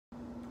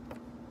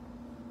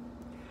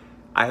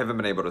I haven't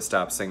been able to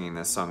stop singing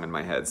this song in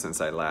my head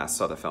since I last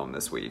saw the film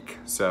this week.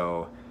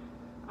 So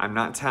I'm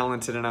not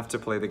talented enough to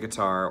play the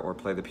guitar or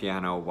play the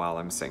piano while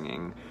I'm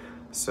singing.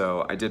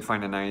 So I did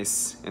find a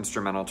nice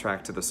instrumental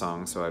track to the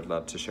song, so I'd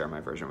love to share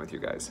my version with you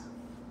guys.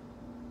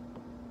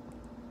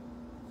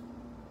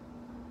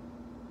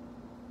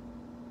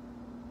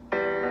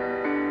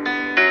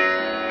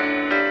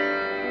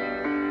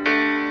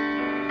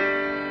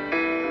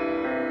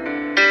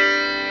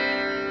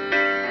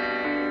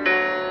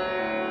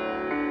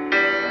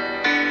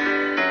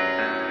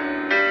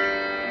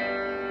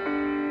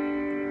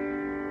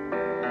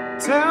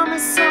 Tell me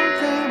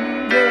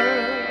something, girl.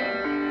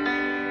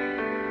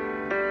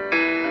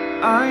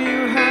 Are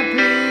you happy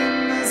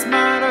in this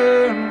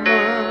modern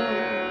world?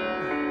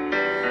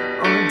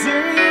 Or do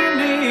you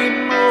need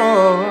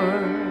more?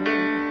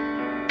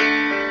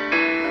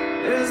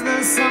 Is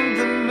there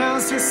something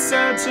else you're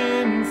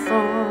searching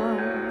for?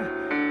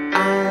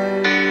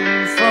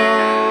 I'm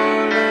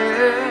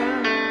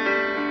falling.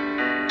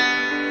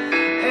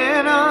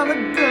 In all the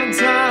good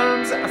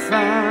times I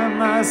find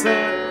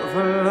myself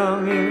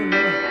longing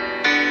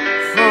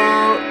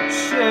for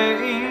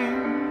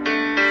change,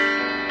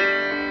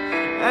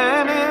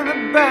 and in the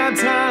bad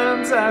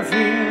times I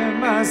fear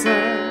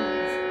myself.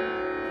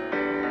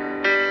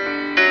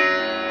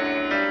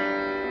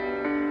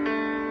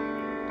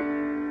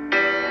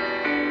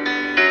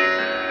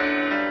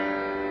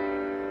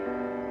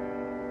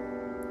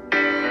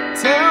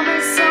 Tell me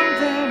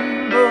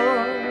something,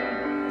 boy.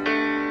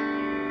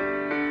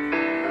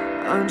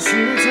 Aren't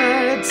you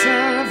tired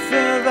trying to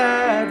fill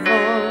that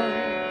void?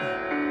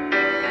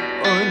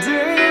 Or do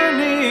you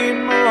need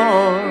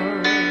more?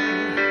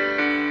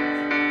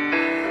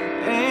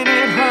 Ain't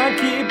it hard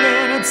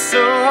keeping it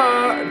so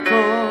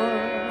hardcore?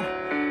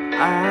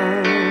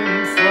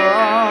 I'm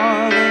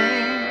falling.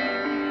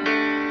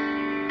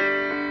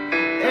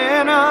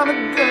 In all the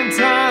good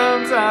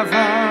times I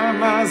find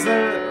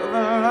myself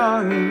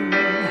longing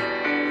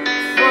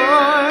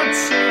for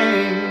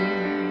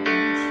change,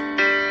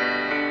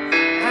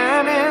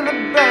 and in the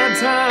bad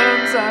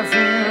times I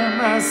fear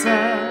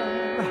myself.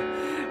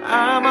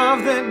 I'm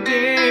off the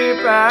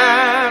deep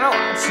end,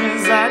 watch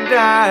as I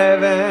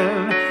dive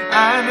in.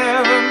 I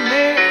never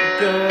meet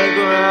the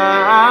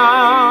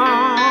ground.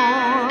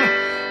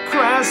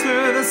 Crash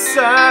through the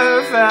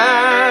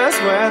surface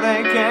where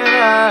they can't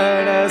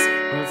hurt us.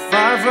 We're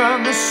far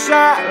from the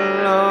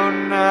shallow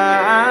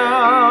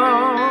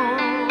now.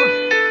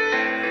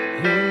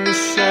 In the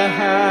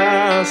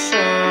shallow,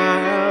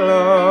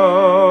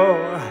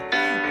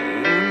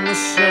 in the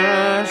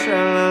shallow,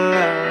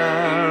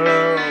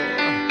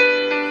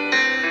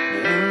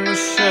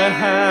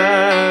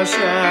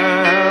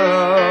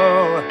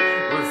 shallow,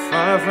 we're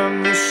far from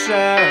the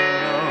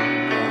shallow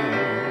now.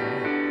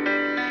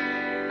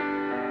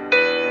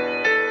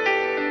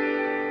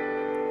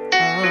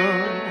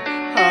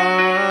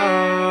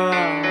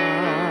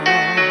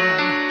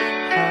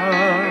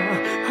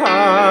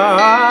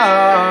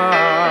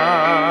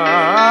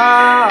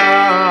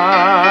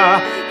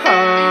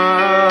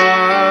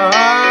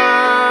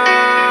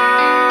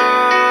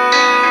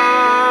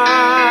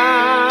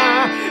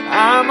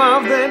 I'm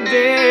off the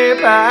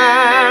deep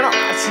end,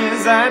 watch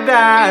as I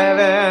dive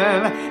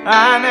in.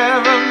 I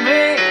never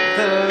meet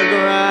the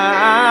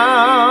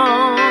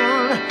ground.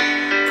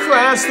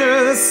 Crash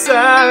through the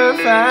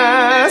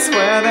surface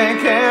where they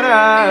can't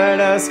hurt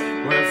us.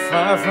 We're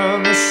far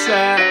from the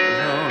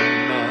shallow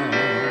now.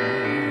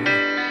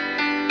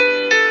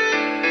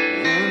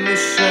 In the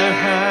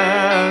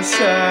shallow,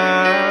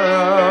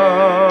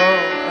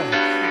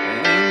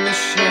 in the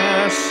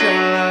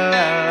shallow,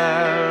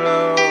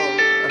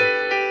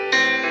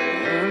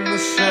 in the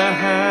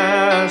shallow.